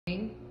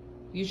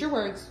Use your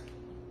words.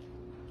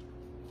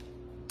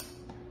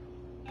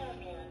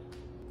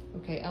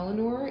 Okay,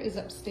 Eleanor is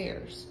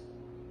upstairs.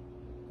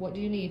 What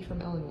do you need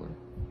from Eleanor?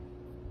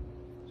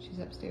 She's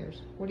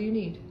upstairs. What do you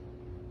need?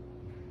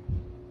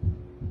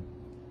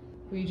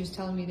 Were you just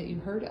telling me that you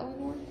heard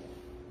Eleanor?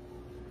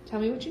 Tell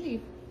me what you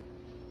need.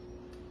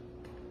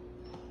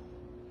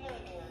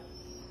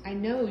 I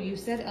know you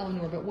said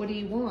Eleanor, but what do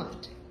you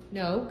want?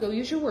 No, go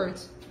use your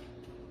words.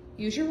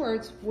 Use your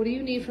words. What do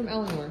you need from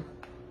Eleanor?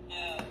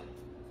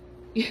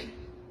 No.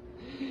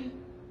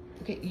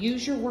 Okay,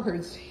 use your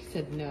words. He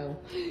said no.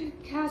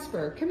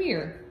 Casper, come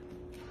here.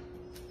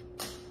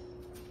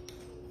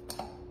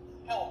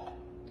 Help.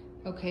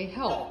 Okay,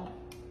 help.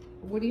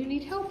 What do you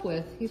need help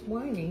with? He's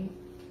whining.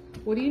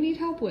 What do you need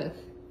help with?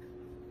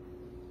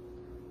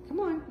 Come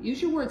on,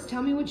 use your words.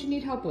 Tell me what you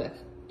need help with.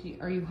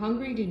 Are you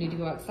hungry? Do you need to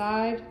go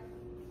outside?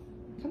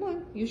 Come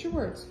on, use your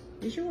words.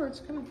 Use your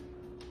words, come on.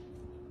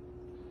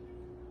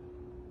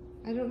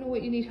 I don't know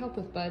what you need help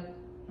with, bud.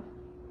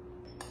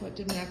 What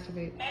didn't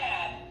activate?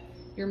 Mad.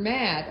 You're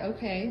mad,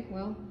 okay.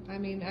 Well, I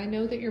mean, I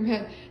know that you're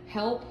mad.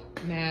 Help,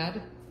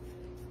 mad.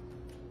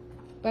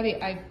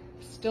 Buddy, I'm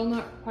still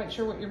not quite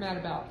sure what you're mad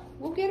about.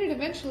 We'll get it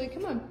eventually,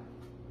 come on.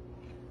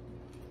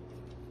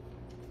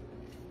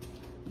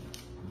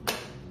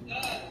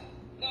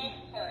 Golf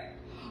cart.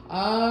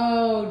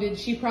 Oh, did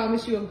she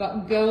promise you a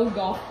go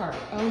golf cart?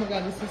 Oh my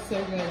God, this is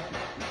so good.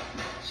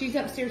 She's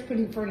upstairs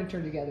putting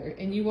furniture together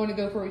and you want to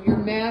go for it. You're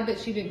mad that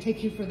she didn't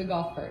take you for the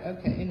golf cart.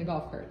 Okay, in the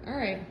golf cart. All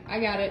right, I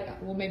got it.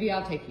 Well, maybe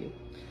I'll take you.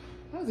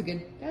 That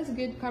was a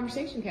good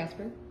conversation,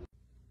 Casper.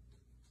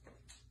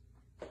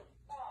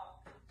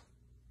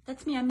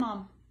 That's me, I'm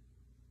Mom.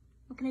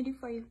 What can I do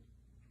for you?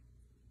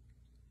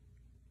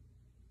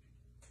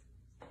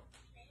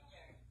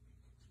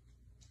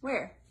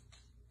 Where?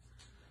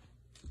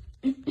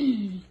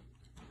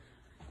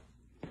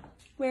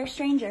 Where,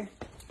 stranger?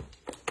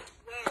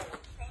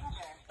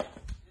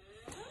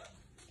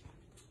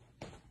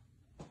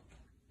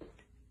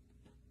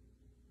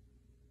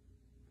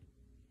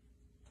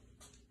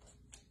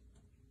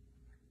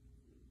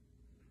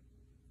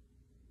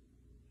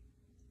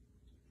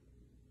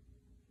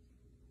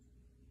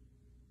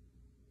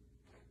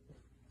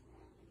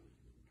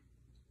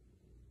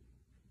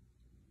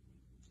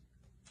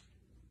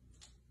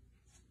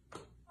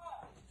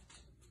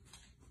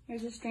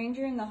 There's a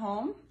stranger in the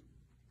home?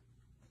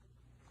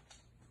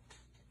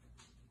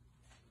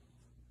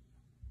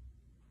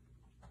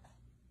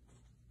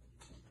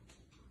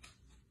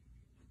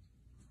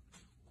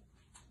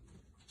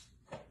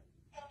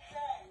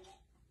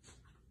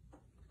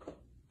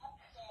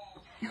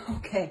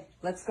 Okay,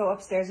 let's go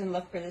upstairs and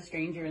look for the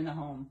stranger in the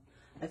home.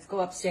 Let's go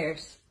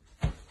upstairs.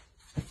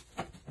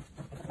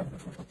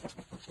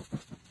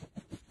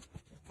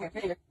 Here,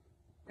 stranger.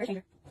 Here,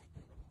 stranger.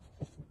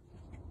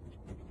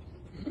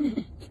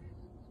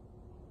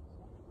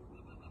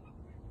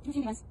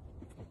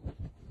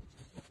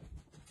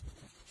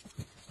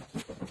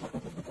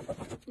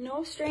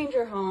 No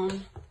stranger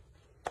home.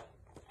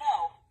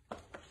 No.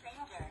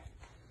 Stranger.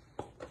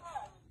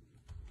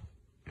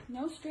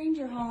 No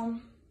stranger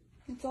home.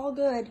 It's all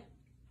good.